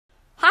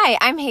Hi,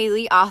 I'm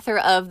Haley, author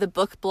of the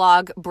book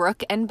blog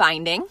Brook and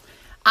Binding.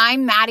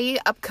 I'm Maddie,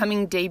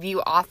 upcoming debut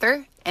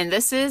author, and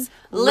this is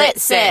Lit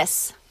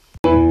Sis.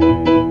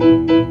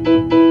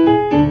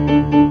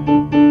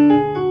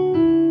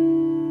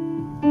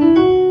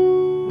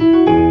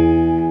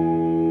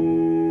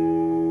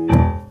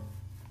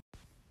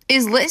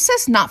 Is Lit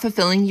Sis not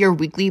fulfilling your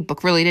weekly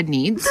book-related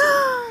needs?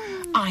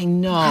 I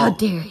know. How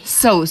dare you.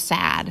 So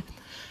sad.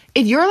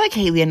 If you're like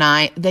Haley and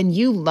I, then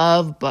you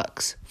love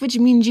books, which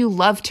means you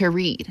love to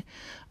read.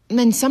 And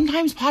then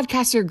sometimes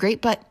podcasts are great,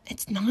 but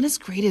it's not as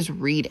great as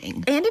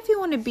reading. And if you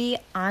want to be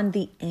on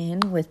the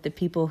in with the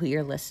people who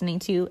you're listening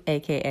to,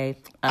 aka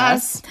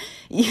us,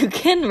 you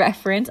can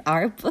reference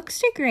our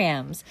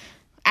Bookstagrams.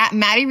 At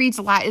Maddie Reads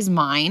a Lot is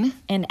mine.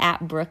 And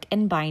at Brook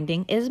and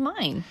Binding is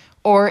mine.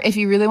 Or if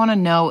you really want to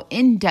know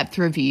in-depth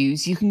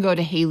reviews, you can go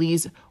to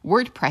Haley's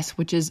WordPress,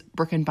 which is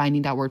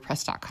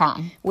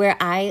brookandbinding.wordpress.com. Where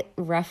I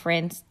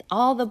reference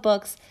all the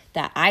books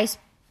that I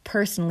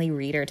personally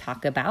read or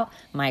talk about,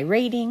 my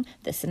rating,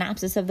 the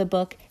synopsis of the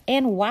book,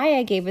 and why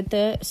I gave it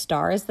the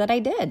stars that I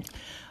did.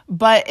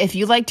 But if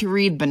you like to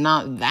read but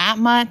not that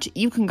much,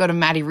 you can go to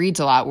Maddie Reads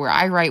a Lot, where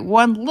I write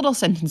one little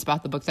sentence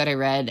about the book that I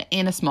read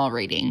and a small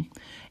rating.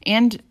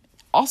 And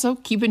also,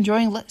 keep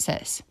enjoying Lit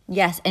Sis.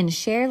 Yes, and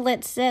share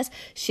Lit Sis,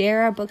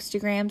 share our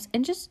Bookstagrams,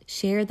 and just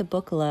share the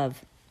book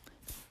love.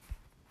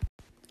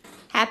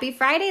 Happy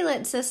Friday,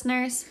 Lit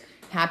Listeners.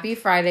 Happy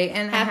Friday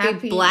and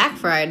Happy Black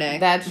Friday.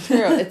 That's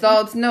true.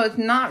 It's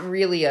not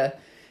really a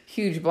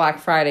huge Black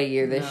Friday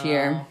year this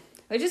year.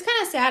 Which is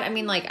kind of sad. I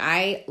mean,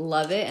 I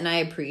love it and I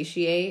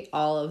appreciate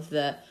all of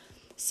the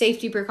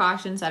safety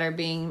precautions that are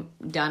being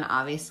done,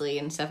 obviously,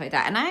 and stuff like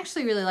that. And I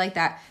actually really like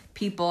that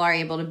people are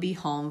able to be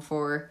home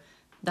for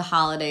the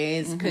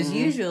holidays, because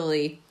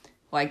usually,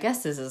 well, I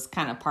guess this is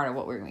kind of part of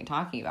what we're going to be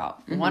talking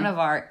about. One of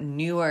our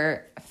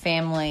newer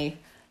family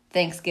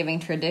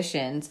Thanksgiving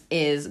traditions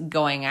is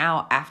going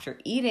out after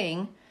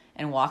eating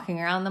and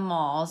walking around the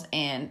malls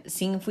and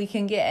seeing if we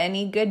can get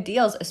any good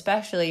deals.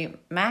 Especially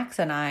Max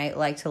and I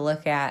like to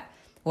look at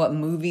what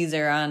movies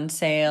are on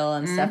sale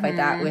and stuff like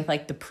that,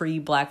 with the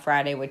pre-Black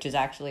Friday, which is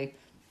actually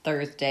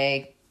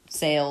Thursday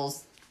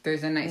sales.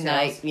 Thursday night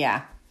sales.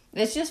 Yeah.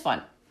 It's just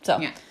fun. So,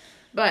 yeah.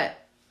 But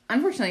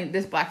unfortunately,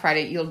 this Black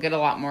Friday, you'll get a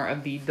lot more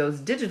of those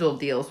digital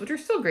deals, which are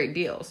still great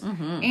deals.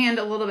 And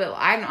a little bit,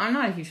 I'm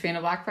not a huge fan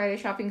of Black Friday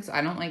shopping, because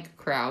I don't like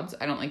crowds.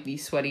 I don't like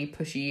these sweaty,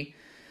 pushy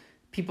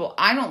people.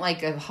 I don't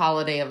like a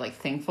holiday of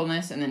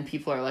thankfulness, and then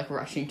people are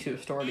rushing to a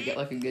store to get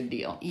a good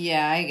deal.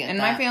 Yeah, I get and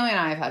that. My family and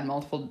I have had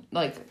multiple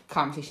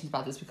conversations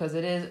about this, because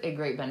it is a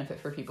great benefit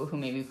for people who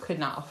maybe could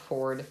not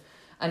afford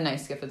a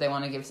nice gift that they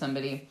want to give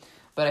somebody.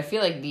 But I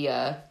feel like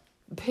the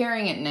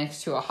pairing it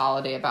next to a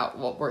holiday about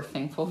what we're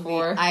thankful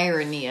for. The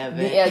irony of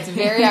it. Yeah, it's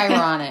very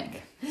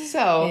ironic.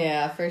 So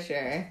yeah, for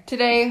sure.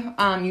 Today,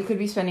 you could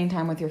be spending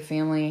time with your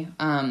family,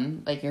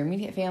 your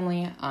immediate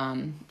family.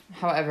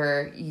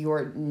 However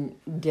your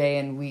day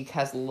and week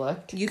has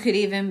looked. You could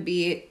even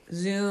be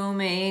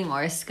Zooming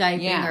or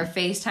Skyping or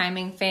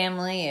FaceTiming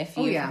family if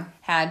you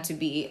had to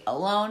be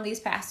alone these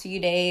past few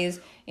days.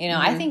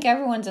 I think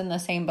everyone's in the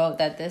same boat,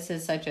 that this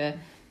is such a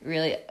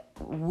really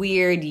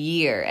weird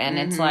year. And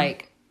it's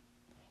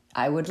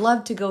I would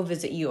love to go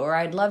visit you, or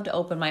I'd love to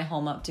open my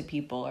home up to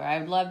people, or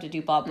I'd love to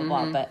do blah, blah,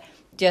 blah. But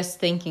just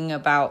thinking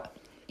about,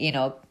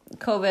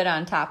 COVID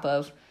on top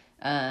of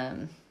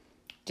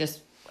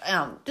just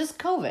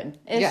COVID.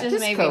 It's just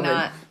maybe COVID.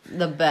 Not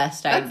the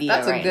best idea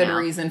that's right now. That's a good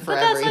reason for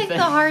everything. That's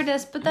the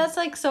hardest, but that's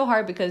so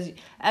hard, because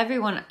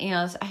everyone,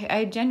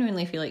 I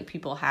genuinely feel like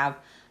people have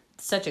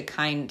such a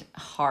kind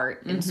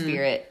heart and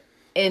spirit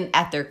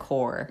at their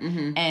core.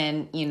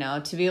 And,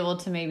 to be able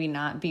to maybe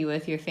not be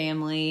with your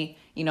family,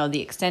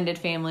 the extended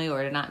family,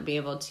 or to not be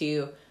able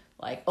to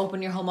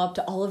open your home up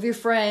to all of your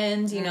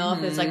friends, if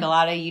there's a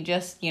lot of you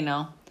just,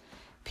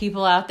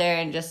 people out there,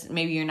 and just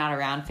maybe you're not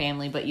around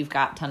family, but you've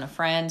got a ton of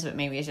friends, but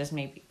maybe it's just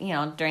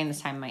during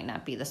this time might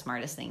not be the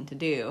smartest thing to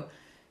do.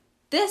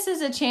 This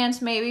is a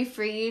chance maybe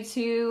for you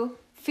to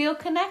feel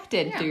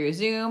connected through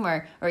Zoom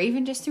or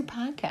even just through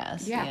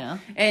podcasts. Yeah.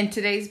 And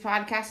today's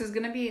podcast is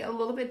going to be a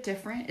little bit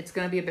different. It's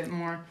going to be a bit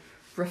more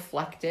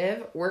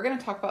reflective. We're going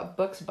to talk about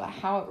books, but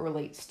how it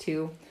relates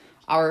to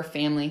our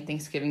family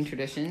Thanksgiving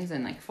traditions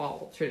and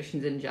fall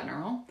traditions in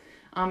general.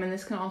 And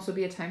this can also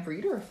be a time for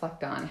you to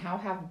reflect on how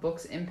have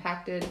books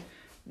impacted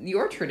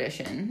your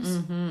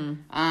traditions.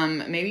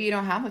 Maybe you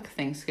don't have a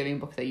Thanksgiving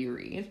book that you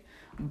read,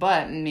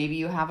 but maybe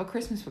you have a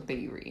Christmas book that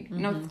you read.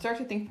 Start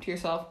to think to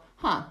yourself,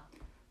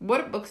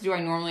 what books do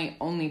I normally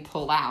only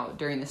pull out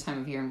during this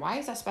time of year, and why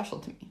is that special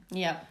to me?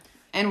 Yep.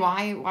 And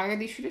why are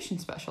these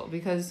traditions special?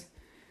 Because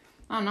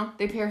I don't know,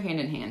 they pair hand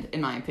in hand,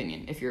 in my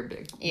opinion, if you're a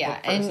big book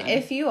person. And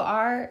if you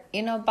are,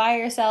 by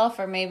yourself,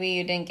 or maybe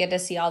you didn't get to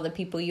see all the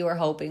people you were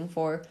hoping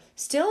for,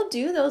 still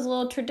do those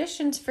little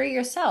traditions for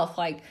yourself.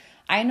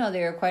 I know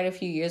there are quite a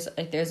few years,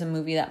 there's a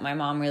movie that my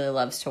mom really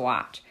loves to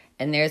watch,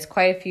 and there's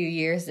quite a few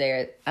years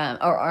there,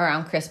 or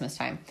around Christmas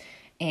time,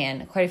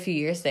 and quite a few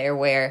years there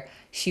where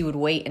she would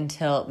wait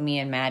until me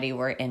and Maddie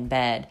were in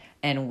bed,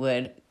 and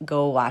would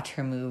go watch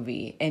her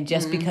movie. And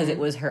just because it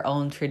was her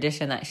own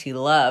tradition that she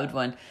loved,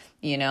 when,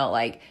 you know,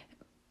 like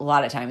a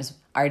lot of times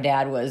our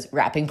dad was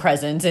wrapping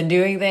presents and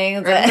doing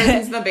things.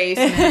 Presents in the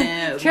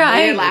basement.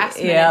 Trying last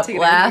minute to get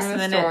last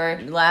everything from the minute,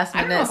 store. last I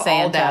don't know minute if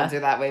Santa. all dads are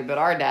that way, but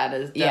our dad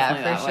is definitely Yeah,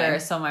 that for way. sure.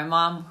 So my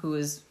mom, who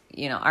was,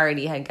 you know,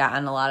 already had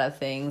gotten a lot of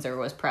things or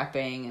was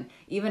prepping, and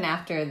even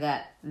after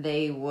that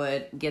they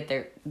would get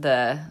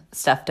the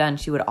stuff done,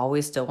 she would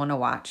always still want to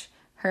watch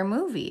her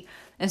movie.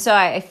 And so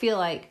I feel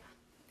like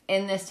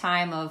in this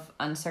time of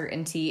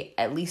uncertainty,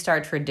 at least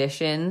our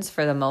traditions,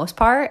 for the most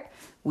part,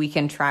 we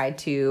can try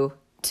to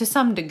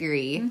some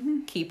degree,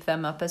 keep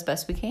them up as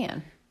best we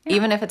can. Yeah.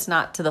 Even if it's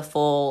not to the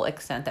full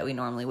extent that we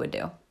normally would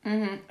do.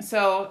 Mm-hmm.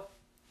 So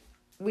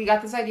we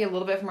got this idea a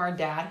little bit from our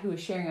dad, who was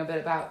sharing a bit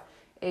about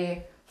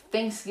a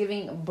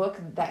Thanksgiving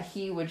book that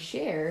he would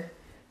share,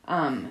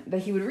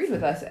 that he would read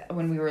with us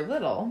when we were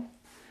little.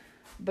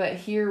 But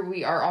here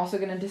we are also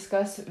going to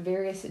discuss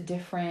various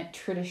different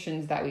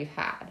traditions that we've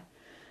had.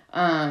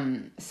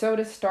 So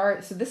to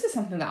start, so this is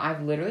something that I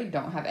literally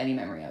don't have any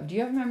memory of. Do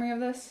you have a memory of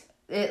this?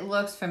 It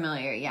looks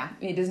familiar, yeah.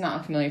 It does not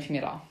look familiar to me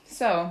at all.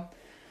 So,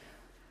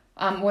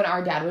 when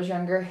our dad was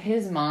younger,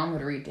 his mom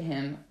would read to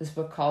him this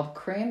book called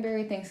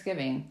Cranberry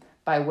Thanksgiving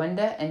by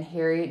Wenda and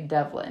Harry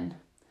Devlin.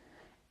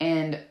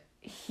 And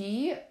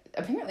he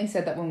apparently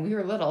said that when we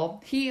were little,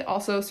 he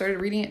also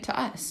started reading it to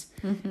us.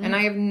 Mm-hmm. And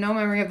I have no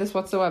memory of this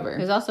whatsoever.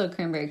 There's also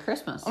Cranberry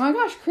Christmas. Oh my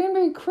gosh,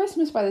 Cranberry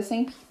Christmas by the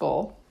same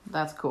people.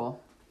 That's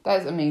cool.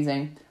 That is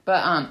amazing.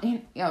 But,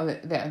 and, you know,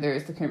 there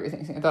is the Cranberry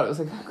Thanksgiving. I thought it was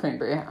like a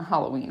Cranberry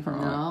Halloween for a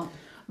moment. No.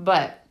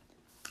 But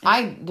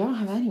I don't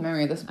have any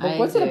memory of this book.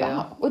 What's it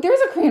about? Well, there's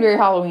a Cranberry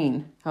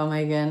Halloween. Oh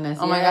my goodness.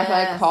 Oh my gosh,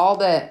 I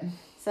called it.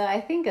 So I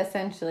think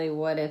essentially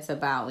what it's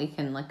about, we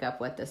can look up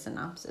what the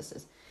synopsis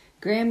is.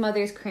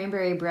 Grandmother's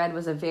cranberry bread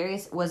was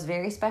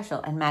very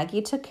special, and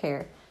Maggie took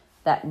care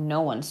that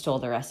no one stole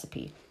the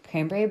recipe.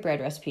 Cranberry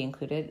bread recipe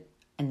included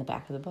in the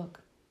back of the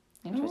book.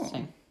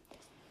 Interesting. Oh.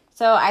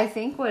 So I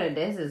think what it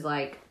is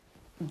like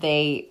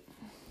they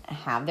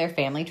have their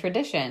family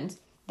traditions.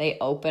 They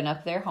open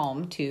up their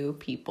home to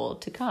people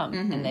to come,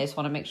 and they just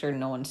want to make sure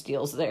no one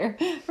steals their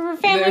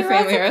family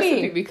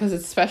recipe because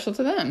it's special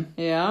to them.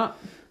 Yeah.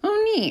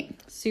 Oh, neat.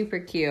 Super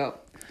cute.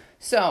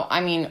 So,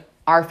 I mean,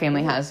 our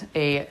family has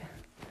a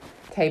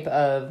type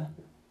of...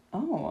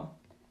 Oh.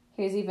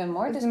 Here's even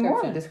more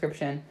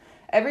description.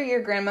 Every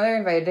year, grandmother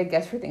invited a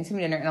guest for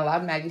Thanksgiving dinner and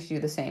allowed Maggie to do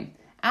the same.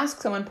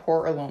 Ask someone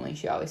poor or lonely,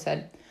 she always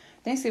said.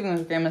 Thanksgiving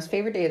was Grandma's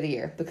favorite day of the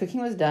year. The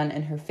cooking was done,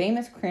 and her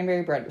famous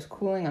cranberry bread was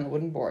cooling on the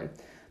wooden board.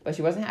 But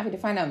she wasn't happy to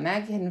find out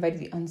Maggie had invited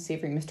the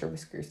unsavory Mr.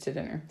 Whiskers to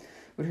dinner.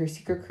 Would her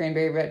secret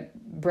cranberry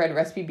bread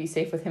recipe be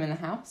safe with him in the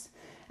house?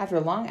 After a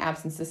long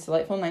absence, this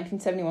delightful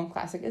 1971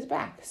 classic is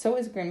back. So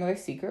is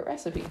grandmother's secret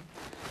recipe.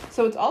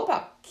 So it's all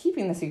about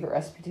keeping the secret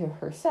recipe to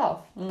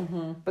herself.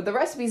 Mm-hmm. But the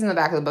recipe's in the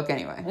back of the book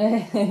anyway.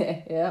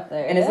 Yep,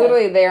 there and it's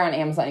literally there on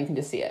Amazon. You can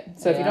just see it.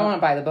 So if you don't want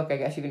to buy the book, I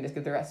guess you can just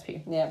get the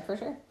recipe. Yeah, for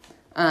sure.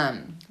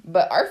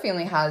 But our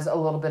family has a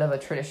little bit of a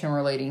tradition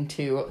relating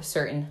to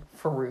certain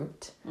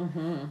fruit.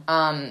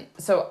 Mm-hmm.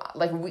 So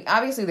like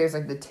obviously there's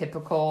like the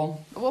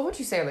typical, what would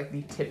you say are like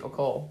the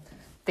typical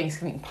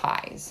Thanksgiving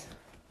pies?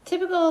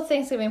 Typical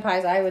Thanksgiving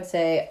pies, I would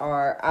say,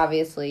 are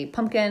obviously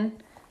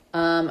pumpkin.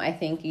 I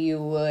think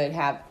you would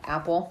have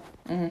apple.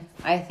 Mm-hmm.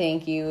 I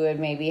think you would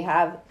maybe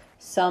have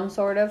some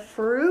sort of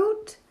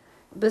fruit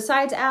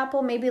besides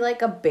apple, maybe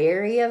like a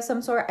berry of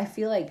some sort. I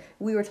feel like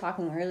we were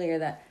talking earlier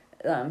that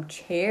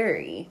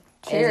cherry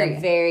is a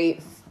very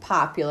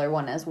popular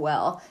one as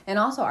well. And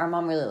also our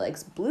mom really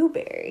likes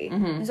blueberry.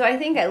 Mm-hmm. So I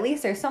think at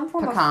least there's some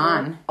form pecan.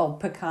 of fruit. Oh,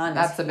 pecan.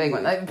 That's the big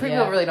one. Like,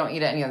 people really don't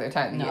eat it any other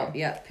time of the year.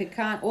 Yeah,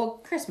 pecan.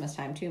 Well, Christmas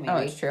time too, maybe. Oh,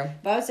 it's true.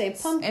 But I would say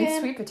pumpkin.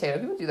 And sweet potato.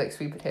 People do like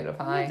sweet potato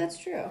pie. Yeah, that's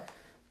true.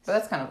 But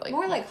that's kind of like...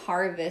 more like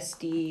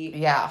harvesty.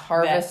 Yeah,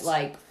 harvest.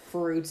 Like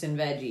fruits and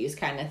veggies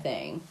kind of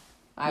thing,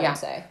 I would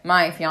say.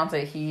 My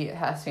fiance, he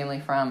has family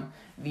from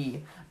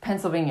the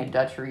Pennsylvania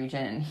Dutch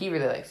region, and he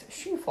really likes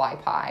shoe fly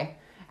pie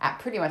at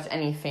pretty much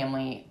any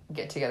family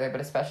get-together, but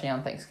especially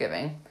on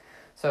Thanksgiving.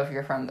 So if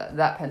you're from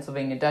that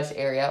Pennsylvania Dutch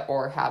area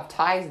or have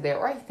ties there,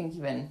 or I think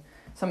even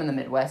some in the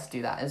Midwest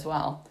do that as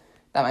well,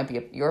 that might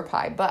be your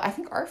pie. But I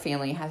think our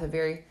family has a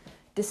very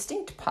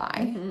distinct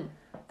pie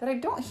that I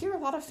don't hear a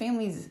lot of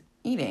families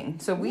eating.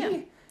 So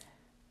we...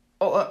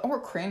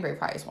 or cranberry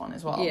pie is one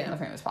as well. Yeah. The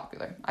family was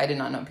popular. I did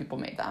not know people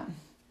made that.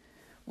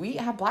 We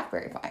have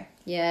blackberry pie.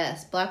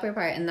 Yes, blackberry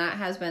pie. And that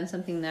has been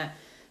something that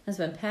has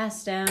been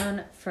passed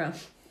down from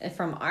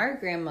our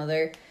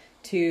grandmother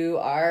to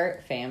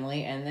our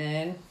family. And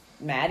then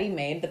Maddie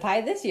made the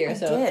pie this year.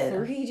 So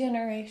 3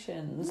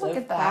 generations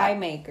of pie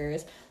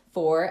makers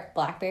for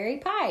blackberry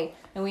pie.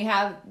 And we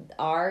have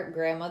our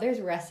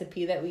grandmother's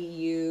recipe that we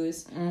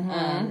use.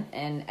 Mm-hmm.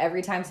 And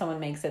every time someone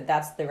makes it,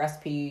 that's the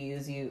recipe you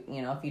use. You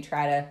know, if you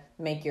try to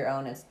make your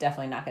own, it's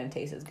definitely not going to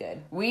taste as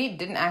good. We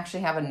didn't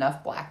actually have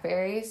enough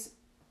blackberries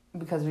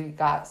because we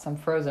got some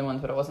frozen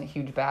ones, but it wasn't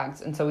huge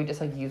bags, and so we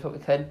just like used what we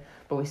could,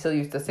 but we still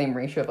used the same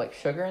ratio of like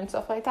sugar and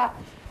stuff like that.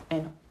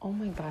 And oh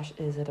my gosh,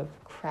 is it a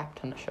crap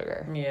ton of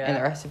sugar in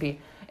the recipe?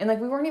 And like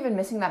we weren't even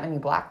missing that many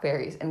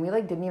blackberries, and we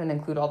like didn't even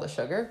include all the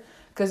sugar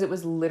because it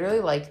was literally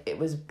like it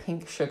was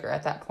pink sugar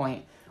at that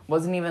point.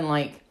 Wasn't even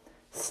like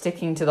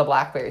sticking to the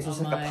blackberries. It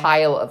was like a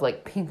pile of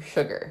like pink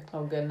sugar.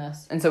 Oh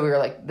goodness. And so we were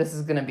like, this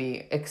is gonna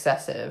be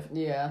excessive.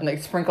 Yeah. And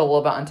like sprinkle a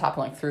little bit on top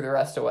and like threw the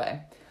rest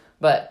away.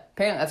 But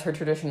apparently that's her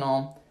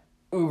traditional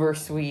uber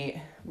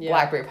sweet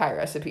blackberry pie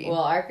recipe. Well,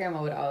 our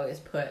grandma would always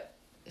put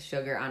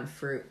sugar on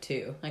fruit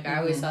too. Like I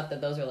always thought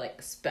that those were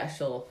like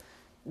special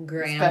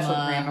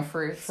grandma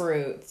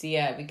fruits.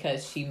 Yeah,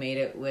 because she made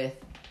it with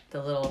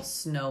the little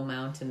snow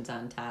mountains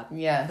on top.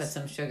 Yes. Put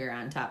some sugar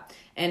on top.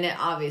 And it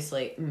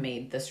obviously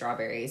made the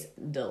strawberries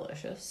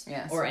delicious.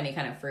 Yes. Or any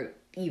kind of fruit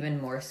even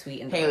more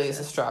sweet and Haley's delicious.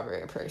 a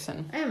strawberry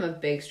person. I am a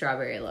big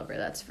strawberry lover,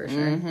 that's for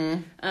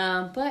sure.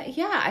 But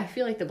yeah, I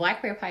feel like the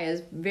blackberry pie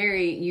is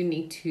very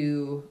unique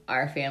to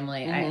our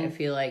family. I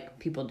feel like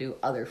people do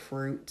other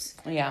fruits.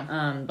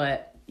 Yeah.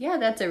 But yeah,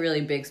 that's a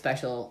really big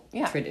special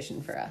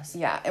tradition for us.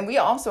 Yeah, and we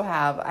also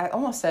have, I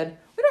almost said,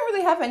 we don't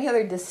really have any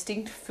other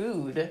distinct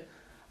food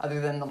other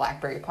than the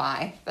blackberry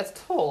pie. That's a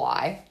total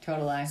lie.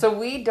 Total lie. So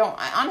we don't,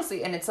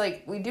 honestly, and it's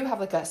like, we do have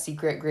like a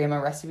secret grandma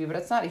recipe, but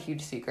it's not a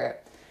huge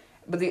secret.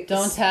 But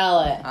don't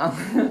tell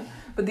it.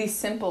 But the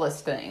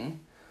simplest thing,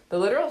 the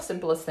literal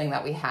simplest thing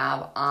that we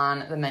have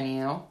on the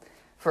menu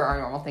for our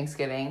normal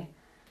Thanksgiving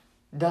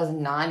does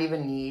not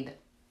even need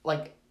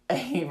like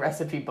a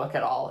recipe book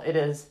at all. It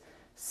is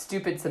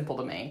stupid simple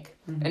to make.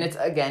 And it's,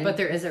 again... But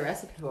there is a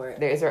recipe for it.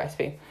 There is a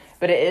recipe.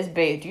 But it is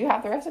based... Do you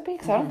have the recipe?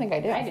 Because I don't think I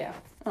do. I do.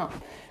 Oh.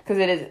 Because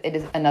it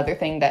is another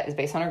thing that is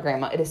based on our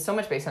grandma. It is so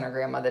much based on our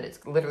grandma that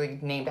it's literally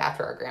named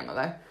after our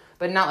grandmother.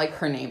 But not like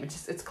her name.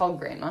 It's called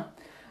Grandma.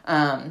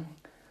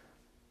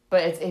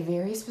 But it's a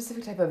very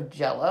specific type of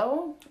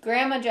Jell-O.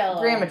 Grandma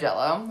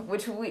Jell-O,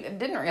 which we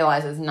didn't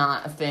realize is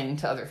not a thing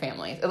to other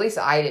families. At least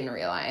I didn't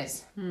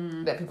realize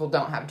that people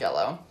don't have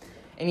Jell-O.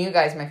 And you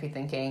guys might be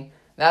thinking,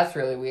 that's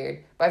really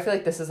weird. But I feel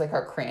like this is like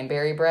our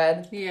cranberry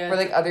bread. Yeah. Where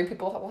like other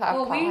people will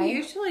have pie. We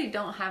usually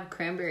don't have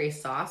cranberry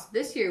sauce.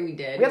 This year we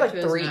did. We had like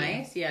which was 3.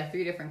 Nice. Yeah,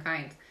 3 different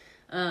kinds.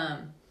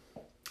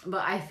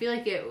 But I feel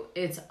like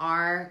it's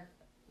our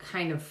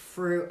kind of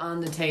fruit on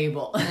the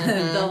table.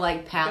 The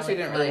like palate. Because we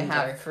didn't really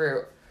have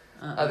fruit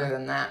other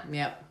than that.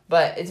 Yep.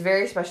 But it's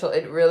very special.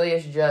 It really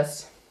is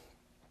just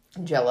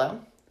Jell-O.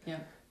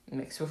 Yep.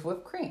 Mixed with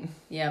whipped cream.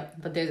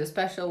 Yep. But there's a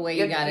special way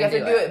you gotta do it. You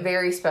have to do it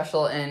very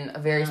special in a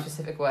very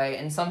specific way.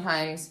 And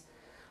sometimes,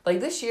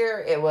 like this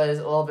year, it was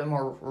a little bit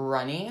more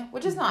runny,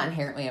 which is not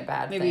inherently a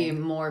bad thing. Maybe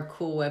more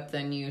Cool Whip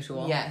than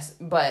usual. Yes.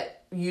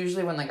 But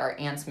usually when like our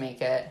aunts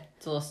make it,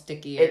 it's a little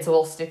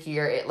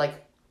stickier. It like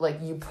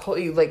you pull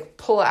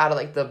it out of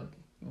like the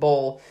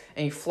bowl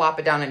and you flop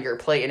it down on your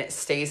plate and it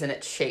stays in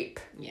its shape.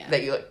 Yeah.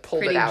 That you like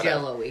pulled it out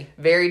Jello-y. of.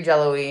 Very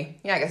Jello-y.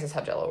 Yeah, I guess that's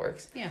how Jell-O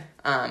works. Yeah.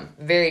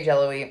 Very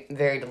Jello-y,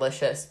 very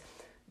delicious.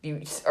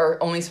 You are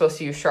only supposed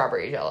to use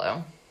strawberry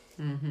Jell-O.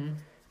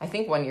 I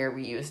think one year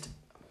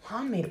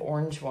Mom made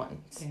orange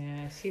ones.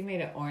 Yeah, she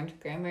made an orange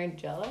cranberry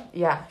Jell-O?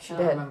 Yeah, she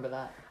did. I don't remember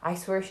that. I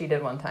swear she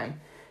did one time.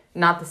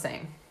 Not the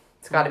same.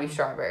 It's got to be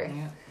strawberry.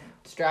 Yeah.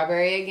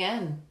 Strawberry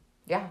again.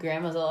 Yeah.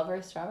 Grandma's a lover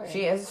of strawberries.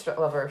 She is a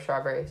lover of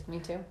strawberries. Me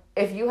too.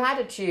 If you had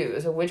to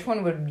choose, which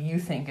one would you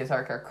think is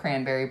like our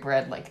cranberry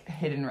bread, like,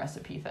 hidden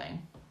recipe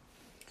thing?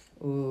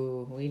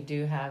 Ooh, we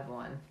do have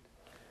one.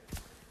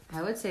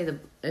 I would say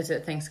is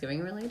it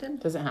Thanksgiving related?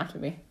 Doesn't have to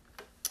be.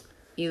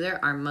 Either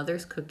our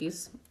mother's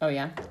cookies. Oh,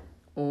 yeah?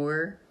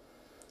 Or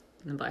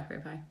the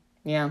blackberry pie.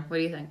 Yeah. What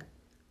do you think?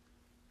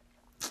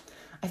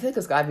 I feel like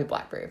it's got to be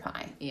blackberry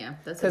pie. Yeah,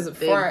 that's a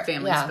big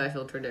family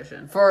special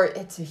tradition.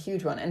 It's a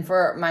huge one. And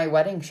for my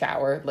wedding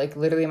shower, like,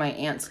 literally my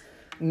aunts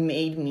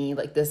made me,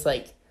 like, this,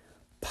 like,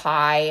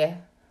 pie,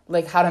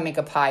 like, how to make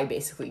a pie,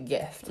 basically,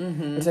 gift.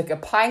 It's, like, a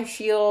pie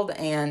shield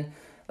and,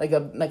 like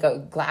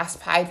a glass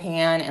pie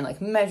pan and, like,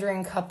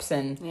 measuring cups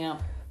and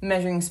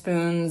measuring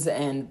spoons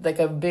and, like,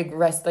 a big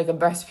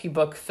recipe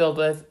book filled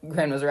with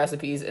grandma's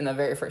recipes, and the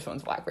very first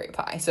one's blackberry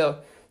pie. So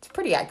it's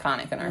pretty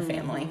iconic in our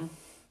family.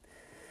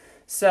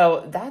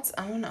 So that's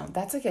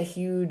like a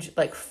huge,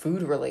 like,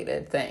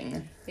 food-related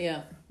thing.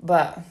 Yeah.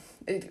 But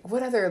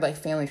what other, like,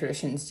 family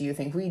traditions do you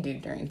think we do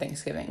during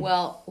Thanksgiving?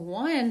 Well,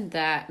 one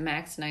that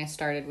Max and I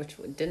started, which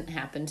didn't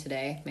happen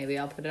today, maybe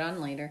I'll put it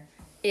on later,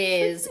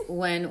 is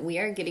when we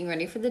are getting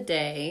ready for the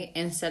day,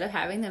 instead of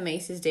having the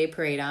Macy's Day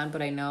Parade on,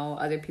 but I know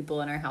other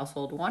people in our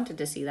household wanted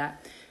to see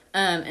that,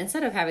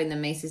 instead of having the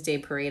Macy's Day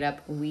Parade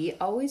up, we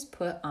always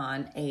put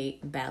on a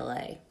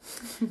ballet.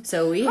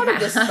 So How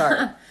did this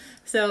start?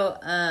 So,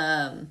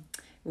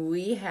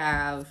 we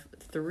have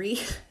three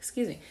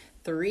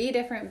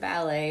different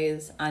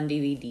ballets on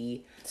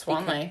DVD.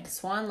 Swan Lake,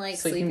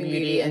 Sleeping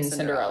Beauty, and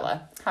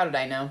Cinderella. How did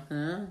I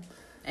know?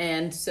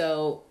 And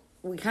so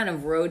we kind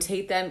of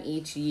rotate them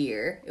each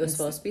year. It was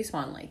supposed to be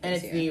Swan Lake. And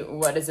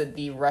it's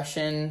the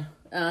Russian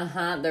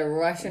The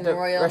Russian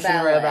Royal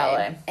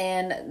Ballet.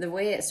 And the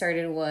way it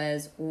started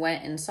was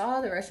went and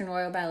saw the Russian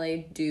Royal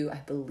Ballet do, I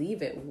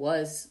believe it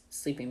was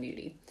Sleeping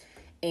Beauty.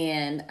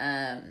 And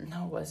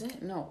no, was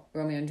it? No,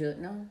 Romeo and Juliet.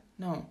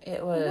 No,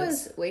 it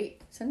was.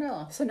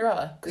 Cinderella.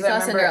 Because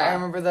I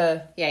remember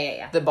the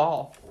the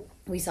ball.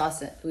 We saw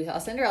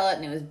Cinderella,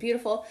 and it was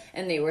beautiful.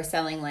 And they were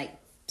selling like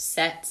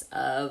sets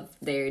of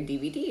their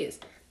DVDs,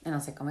 and I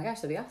was like, oh my gosh,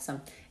 that'd be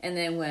awesome. And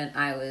then when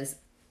I was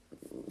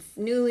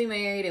newly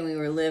married and we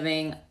were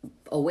living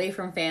away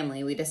from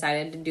family, we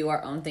decided to do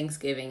our own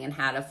Thanksgiving and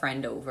had a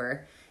friend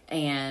over,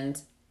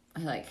 and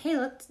I'm like, hey,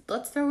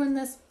 let's throw in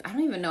this. I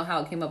don't even know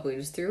how it came up. We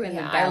just threw in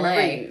the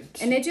ballet,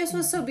 and it just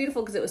was so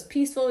beautiful because it was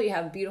peaceful. You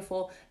have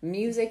beautiful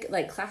music,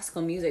 like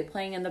classical music,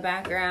 playing in the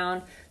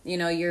background. You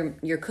know,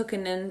 you're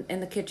cooking in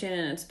the kitchen,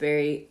 and it's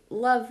very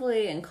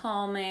lovely and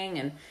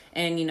calming.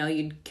 And you know,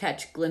 you'd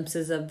catch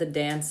glimpses of the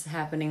dance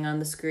happening on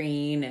the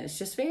screen. And it's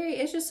just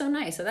so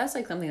nice. So that's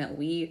like something that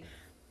we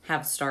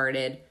have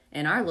started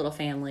in our little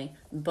family.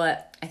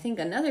 But I think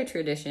another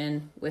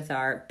tradition with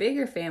our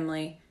bigger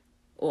family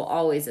will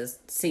always is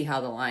see how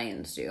the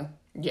Lions do.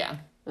 Yeah.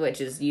 Which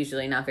is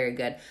usually not very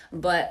good.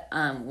 But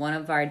one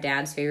of our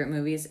dad's favorite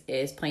movies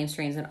is Planes,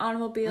 Trains, and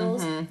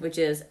Automobiles, which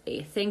is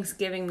a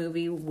Thanksgiving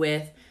movie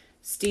with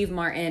Steve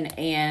Martin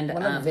and...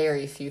 One of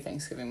very few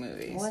Thanksgiving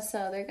movies. What's the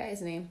other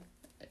guy's name?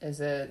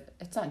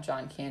 It's not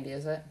John Candy,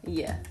 is it?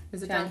 Yeah.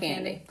 Is it John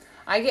Candy?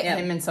 I get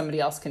him and somebody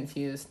else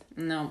confused.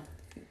 No.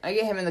 I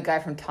get him and the guy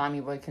from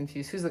Tommy Boy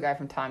confused. Who's the guy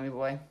from Tommy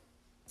Boy?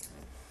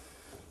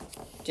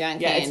 John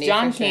Candy. Yeah, it's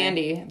John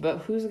Candy, sure. But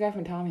who's the guy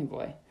from Tommy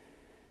Boy?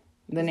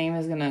 The name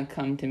is gonna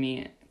come to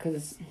me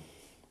because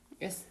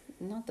it's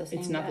not the same.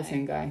 It's not the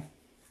same guy.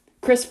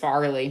 Chris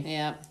Farley.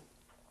 Yeah.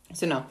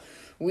 So no,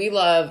 we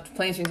loved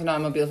Planes, Trains, and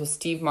Automobiles with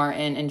Steve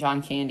Martin and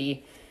John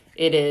Candy.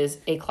 It is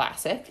a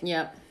classic.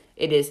 Yep.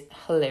 It is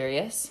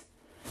hilarious.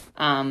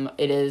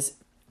 It is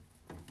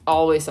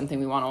always something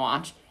we want to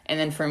watch. And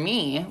then for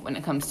me, when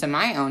it comes to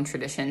my own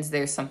traditions,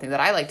 there's something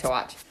that I like to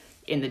watch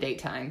in the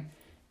daytime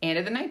and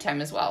at the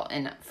nighttime as well.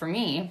 And for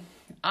me,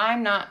 I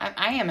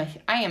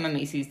am a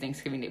Macy's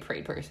Thanksgiving Day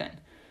Parade person.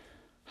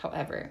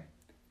 However,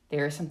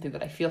 there is something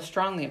that I feel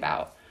strongly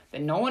about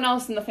that no one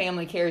else in the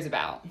family cares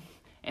about.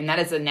 And that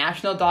is the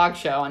National Dog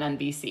Show on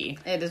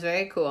NBC. It is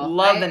very cool.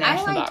 Love the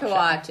National Dog Show. I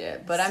like to watch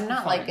it, but I'm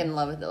not like in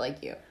love with it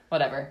like you.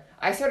 Whatever.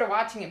 I started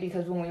watching it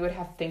because when we would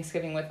have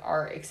Thanksgiving with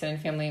our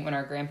extended family, when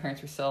our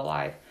grandparents were still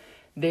alive,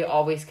 they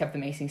always kept the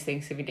Macy's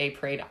Thanksgiving Day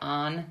Parade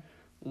on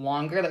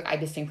longer. Like, I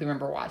distinctly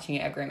remember watching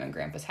it at Grandma and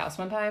Grandpa's house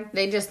one time.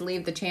 They just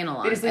leave the channel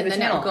on. And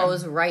then it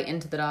goes right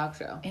into the dog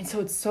show. And so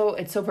it's so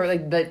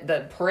perfect. Like,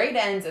 the parade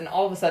ends and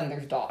all of a sudden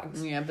there's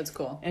dogs. Yeah, but it's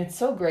cool. And it's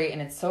so great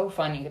and it's so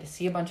fun. You get to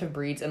see a bunch of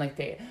breeds. And, like,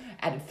 they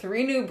added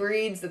 3 new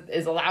breeds that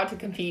is allowed to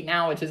compete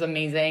now, which is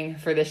amazing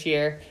for this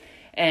year.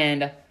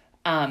 And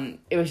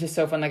it was just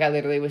so fun. Like, I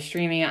literally was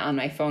streaming it on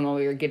my phone while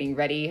we were getting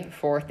ready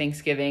for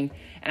Thanksgiving,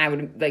 and I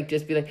would like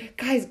just be like,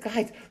 guys,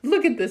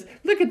 look at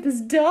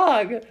this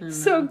dog,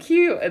 so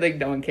cute. And, like,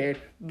 no one cared,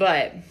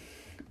 but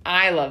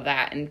I love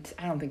that, and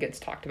I don't think it's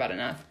talked about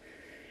enough.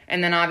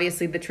 And then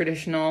obviously the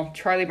traditional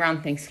Charlie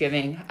Brown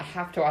Thanksgiving. I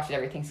have to watch it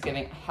every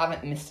Thanksgiving. I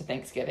haven't missed a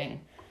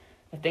Thanksgiving.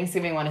 The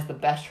Thanksgiving one is the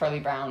best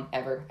Charlie Brown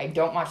ever. I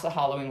don't watch the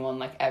Halloween one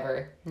like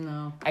ever.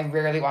 No, I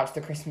rarely watch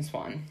the Christmas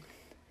one.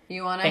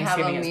 You want to have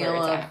a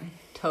meal of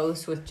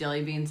toast with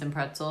jelly beans and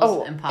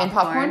pretzels and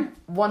popcorn?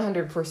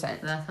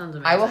 100%. That sounds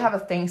amazing. I will have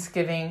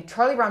a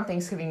Charlie Brown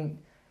Thanksgiving,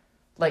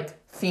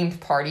 like, themed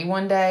party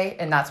one day,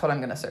 and that's what I'm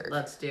going to serve.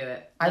 Let's do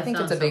it. I think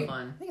it's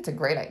a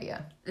great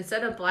idea.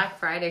 Instead of Black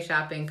Friday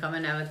shopping, come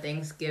and have a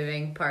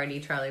Thanksgiving party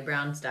Charlie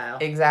Brown style.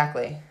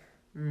 Exactly.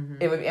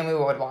 Mm-hmm. And we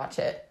would watch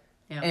it.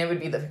 Yep. And it would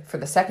be for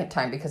the second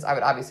time because I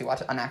would obviously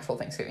watch it on actual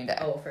Thanksgiving Day.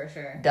 Oh, for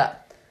sure. Duh.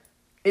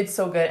 It's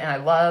so good, and I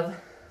love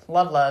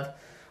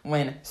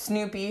when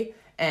Snoopy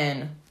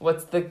and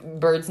what's the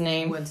bird's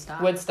name?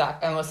 Woodstock.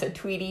 I almost said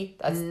Tweety.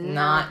 That's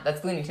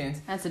Looney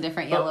Tunes. That's a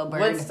different yellow bird.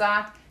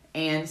 Woodstock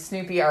and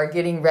Snoopy are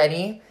getting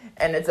ready,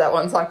 and it's that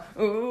one song,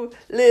 ooh,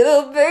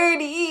 little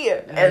birdie.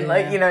 And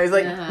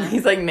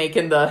he's like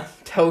making the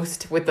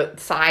toast with the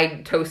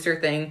side toaster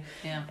thing.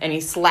 Yeah. And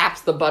he slaps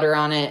the butter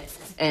on it,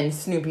 and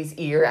Snoopy's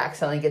ear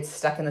accidentally gets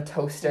stuck in the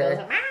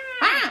toaster.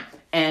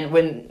 And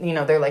when,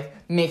 they're, like,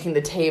 making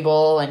the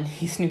table, and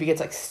Snoopy gets,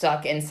 like,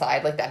 stuck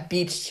inside, like, that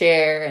beach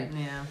chair, and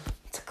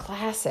it's a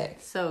classic.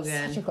 So good.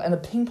 And the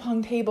ping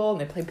pong table, and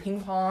they play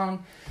ping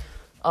pong.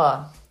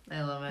 I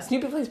love it.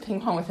 Snoopy plays ping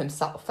pong with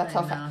himself. That's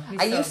how fun.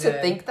 I used to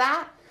think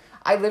that.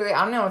 I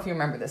don't know if you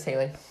remember this,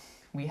 Haley.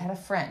 We had a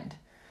friend.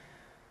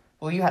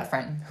 Well, you had a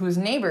friend who was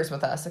neighbors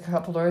with us a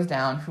couple doors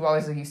down, who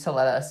always used to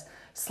let us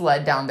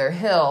sled down their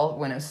hill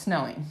when it was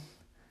snowing.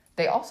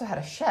 They also had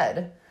a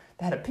shed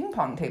that had a ping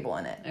pong table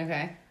in it.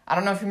 Okay. I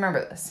don't know if you remember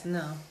this.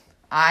 No.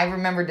 I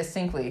remember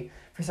distinctly,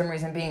 for some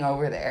reason, being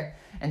over there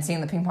and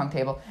seeing the ping pong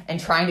table and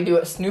trying to do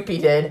what Snoopy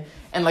did,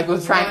 and I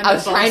was trying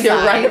to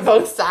run to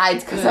both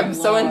sides because I'm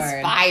so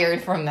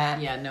inspired from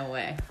that. Yeah, no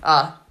way.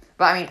 But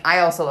I mean, I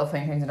also love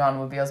playing Trains and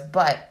Automobiles,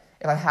 but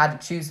if I had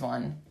to choose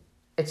one,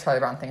 it's Charlie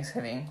Brown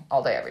Thanksgiving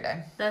all day, every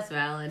day. That's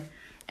valid.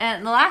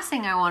 And the last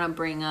thing I want to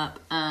bring up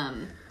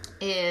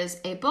is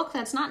a book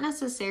that's not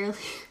necessarily,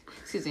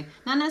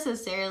 not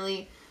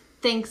necessarily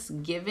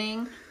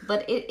Thanksgiving,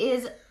 but it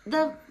is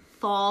the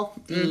fall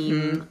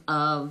theme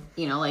of,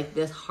 like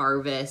this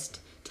harvest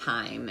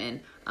time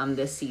and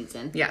this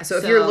season. Yeah, so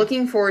if you're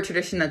looking for a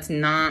tradition that's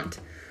not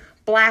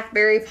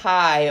blackberry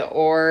pie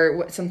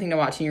or something to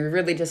watch, and you're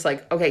really just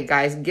like, okay,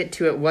 guys, get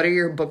to it. What are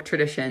your book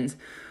traditions?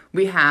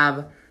 We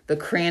have the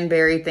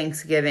cranberry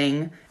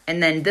Thanksgiving,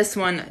 and then this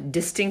one,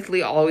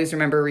 distinctly always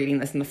remember reading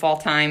this in the fall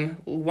time,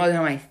 one of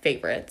my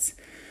favorites,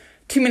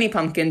 Too Many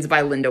Pumpkins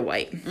by Linda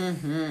White.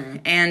 Mm-hmm.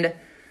 And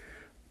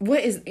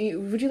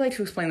would you like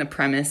to explain the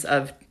premise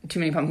of Too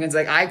Many Pumpkins?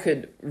 Like, I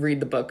could read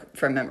the book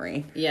from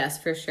memory.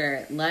 Yes, for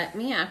sure. Let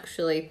me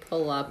actually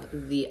pull up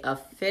the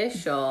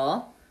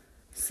official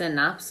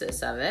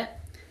synopsis of it,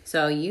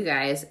 so you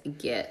guys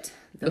get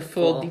the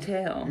full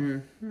detail.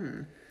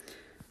 Mm-hmm.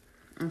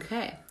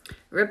 Okay.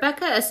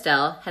 Rebecca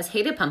Estelle has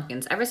hated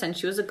pumpkins ever since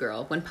she was a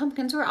girl, when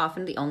pumpkins were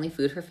often the only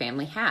food her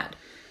family had.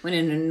 When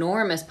an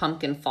enormous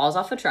pumpkin falls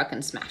off a truck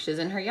and smashes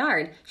in her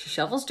yard, she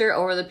shovels dirt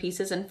over the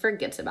pieces and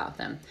forgets about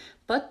them.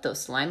 But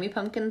those slimy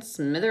pumpkin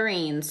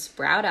smithereens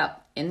sprout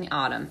up in the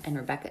autumn, and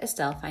Rebecca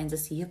Estelle finds a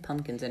sea of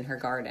pumpkins in her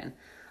garden.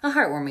 A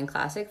heartwarming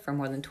classic. For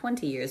more than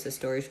 20 years, the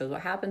story shows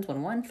what happens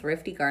when one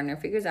thrifty gardener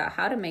figures out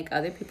how to make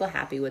other people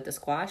happy with the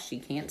squash she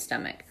can't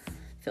stomach.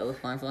 Filled with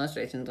fun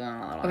illustrations.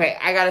 Okay,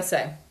 I gotta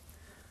say,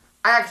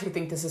 I actually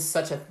think this is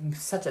such a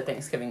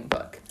Thanksgiving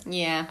book.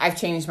 Yeah. I've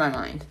changed my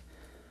mind.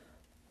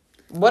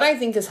 What I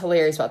think is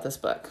hilarious about this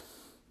book,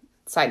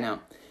 side note,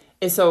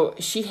 is so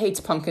she hates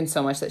pumpkins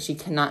so much that she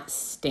cannot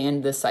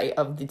stand the sight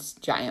of this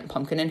giant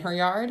pumpkin in her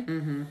yard.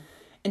 Mm-hmm.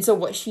 And so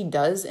what she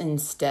does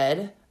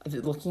instead of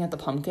looking at the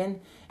pumpkin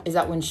is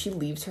that when she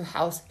leaves her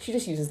house, she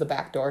just uses the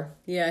back door.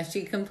 Yeah,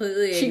 she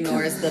completely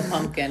ignores the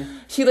pumpkin.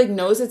 She,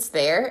 knows it's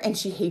there, and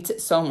she hates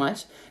it so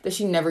much that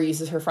she never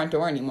uses her front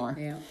door anymore.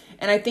 Yeah.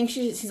 And I think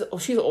she's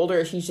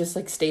older. She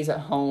just, stays at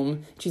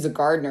home. She's a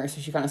gardener, so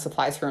she kind of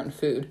supplies her own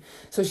food.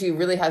 So she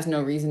really has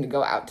no reason to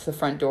go out to the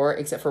front door,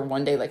 except for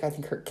one day, I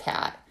think her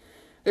cat.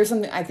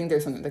 I think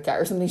there's something with the cat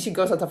or something. She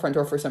goes out the front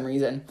door for some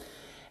reason.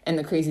 And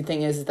the crazy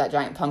thing is that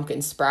giant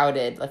pumpkin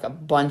sprouted a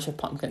bunch of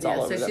pumpkins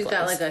all over the place. So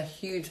she's got a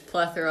huge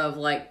plethora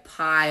of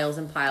piles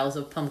and piles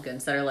of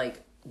pumpkins that are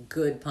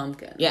good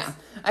pumpkins. Yeah.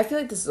 I feel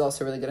like this is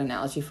also a really good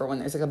analogy for when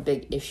there's a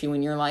big issue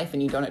in your life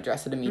and you don't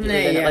address it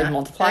immediately, then it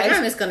multiplies.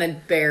 I'm just going to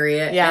bury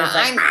it. Yeah.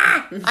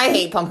 I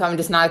hate pumpkin. I'm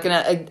just not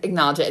going to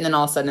acknowledge it. And then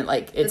all of a sudden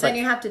it's but then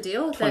you have to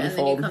deal with 20-fold. it, and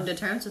then you come to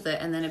terms with it,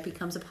 and then it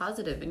becomes a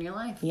positive in your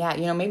life.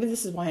 Yeah. Maybe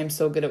this is why I'm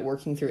so good at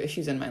working through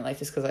issues in my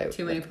life, is because I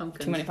Too many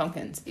pumpkins. Too many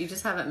pumpkins. You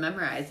just have it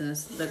memorized, and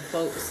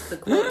the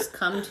quotes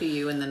come to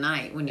you in the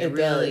night when you're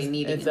really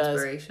needing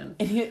inspiration.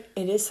 And it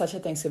is such a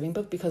Thanksgiving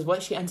book, because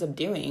what she ends up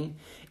doing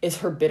is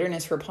her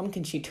bitterness for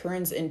pumpkin she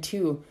turns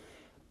into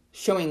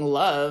showing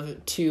love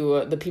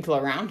to the people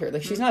around her.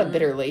 She's not a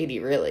bitter lady,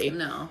 really.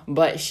 No.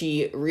 But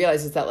she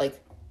realizes that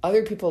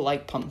other people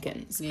like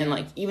pumpkins. Yeah.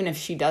 And even if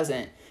she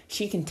doesn't,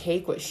 she can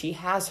take what she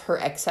has, her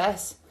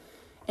excess,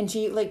 and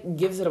she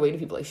gives it away to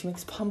people. She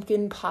makes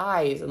pumpkin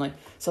pies and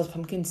sells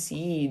pumpkin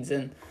seeds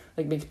and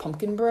makes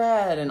pumpkin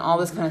bread and all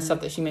this kind of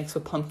stuff that she makes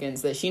with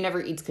pumpkins that she never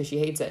eats because she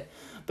hates it.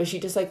 But she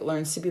just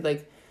learns to be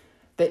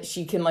that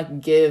she can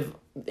give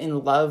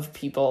and love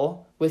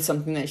people with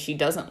something that she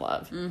doesn't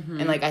love. Mm-hmm.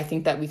 And I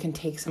think that we can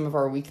take some of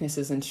our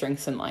weaknesses and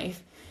strengths in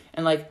life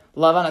and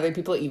love on other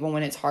people even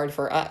when it's hard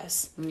for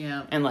us.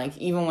 Yeah. And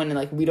even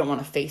when we don't want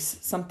to face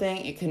something,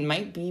 it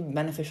might be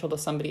beneficial to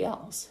somebody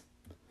else.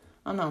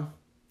 I don't know.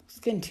 It's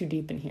getting too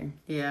deep in here.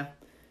 Yeah.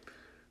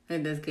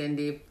 It is getting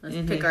deep. Let's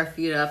pick our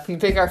feet up.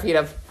 Pick our feet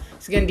up.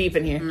 It's getting deep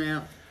in here.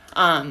 Yeah.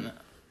 I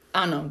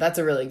don't know. That's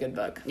a really good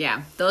book.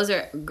 Yeah. Those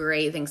are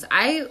great things.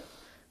 I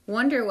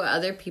wonder what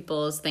other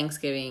people's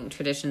Thanksgiving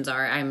traditions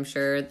are. I'm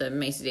sure the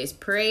Macy Days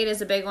Parade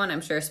is a big one.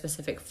 I'm sure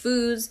specific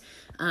foods.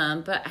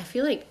 But I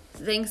feel like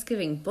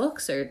Thanksgiving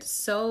books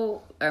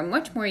are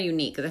much more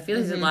unique, because I feel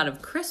like there's a lot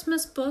of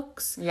Christmas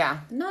books. Yeah.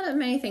 Not that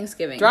many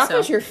Thanksgiving. Drop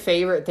us your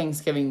favorite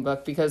Thanksgiving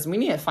book, because we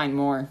need to find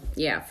more.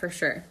 Yeah, for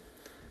sure.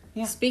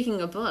 Yeah. Speaking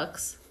of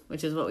books,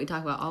 which is what we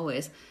talk about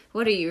always,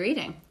 what are you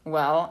reading?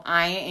 Well,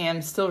 I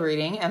am still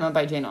reading Emma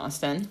by Jane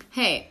Austen.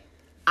 Hey,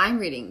 I'm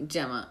reading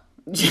Gemma.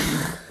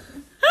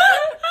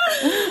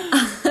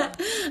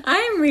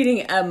 I'm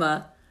reading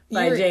Emma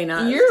by Jane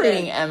Austen. You're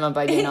reading Emma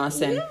by Jane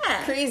Austen.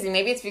 Yeah. Crazy.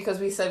 Maybe it's because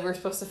we said we're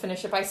supposed to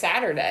finish it by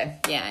Saturday.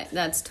 Yeah,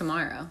 that's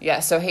tomorrow. Yeah,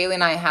 so Haley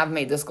and I have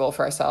made this goal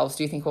for ourselves.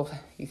 Do you think we'll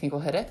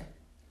hit it?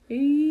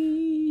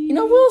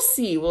 We'll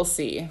see. We'll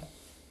see.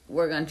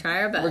 We're gonna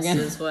try our best.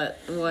 Is what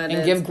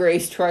and give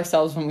grace to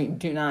ourselves when we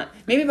do not.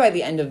 Maybe by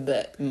the end of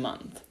the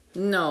month.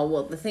 No,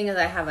 well, the thing is,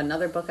 I have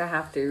another book I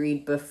have to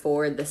read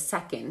before the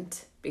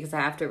 2nd, because I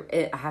have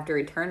to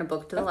return a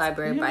book to the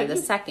library by the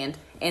 2nd,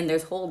 and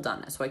there's holds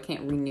on it, so I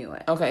can't renew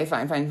it. Okay,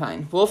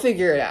 fine. We'll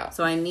figure it out.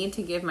 So I need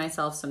to give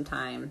myself some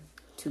time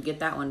to get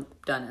that one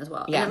done as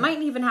well. Yeah. And it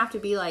might even have to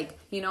be like,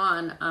 you know,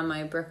 on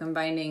my Brooklyn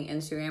Binding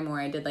Instagram where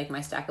I did like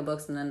my stack of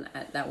books, and then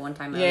at that one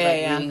time I was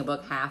like reading a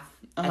book half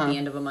at the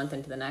end of a month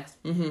into the next.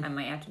 I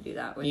might have to do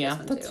that with this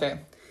one that's too.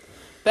 fair.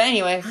 But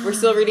anyway, we're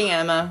still reading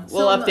Anima.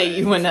 We'll update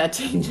you when that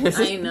changes.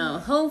 I know.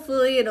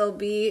 Hopefully it'll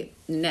be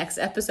next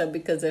episode,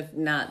 because if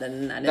not,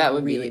 then that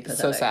would really be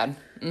pathetic. so sad.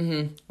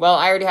 Well,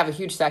 I already have a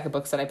huge stack of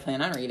books that I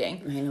plan on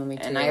reading. I know, me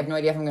too. And I have no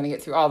idea if I'm going to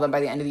get through all of them by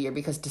the end of the year,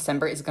 because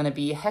December is going to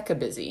be hecka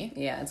busy.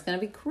 Yeah, it's going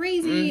to be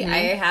crazy.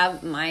 I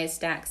have my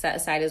stack set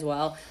aside as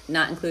well,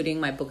 not including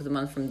my book of the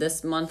month from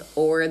this month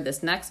or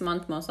this next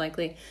month, most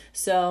likely.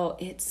 So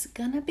it's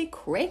going to be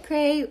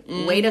cray-cray.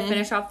 Way to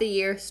finish off the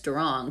year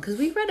strong. Because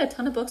we read a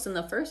ton of books in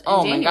January.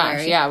 My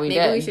gosh, yeah, we did.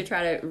 Maybe we should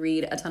try to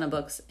read a ton of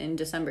books in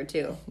December,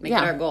 too. Make it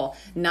our goal.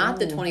 Not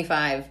the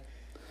 25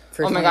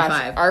 for 25.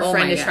 Gosh. Our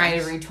friend is trying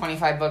to read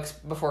 25 books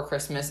before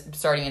Christmas,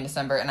 starting in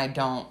December, and I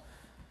don't.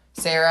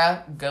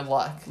 Sarah, good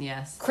luck.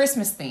 Yes.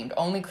 Christmas themed.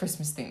 Only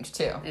Christmas themed,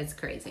 too. It's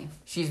crazy.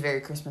 She's very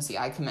Christmassy.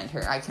 I commend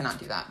her. I cannot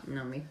do that.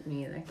 No, me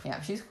either.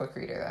 Yeah, she's a quick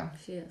reader, though.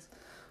 She is.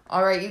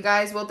 All right, you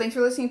guys. Well, thanks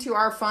for listening to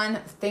our fun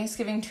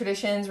Thanksgiving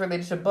traditions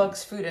related to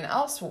books, food, and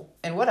else.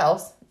 And what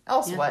else?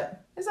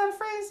 What? Is that a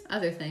phrase?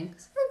 Other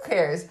things. Who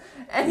cares?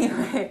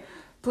 Anyway,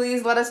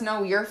 please let us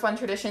know your fun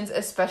traditions,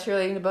 especially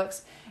relating to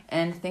books.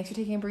 And thanks for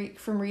taking a break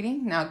from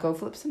reading. Now go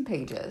flip some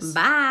pages.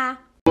 Bye.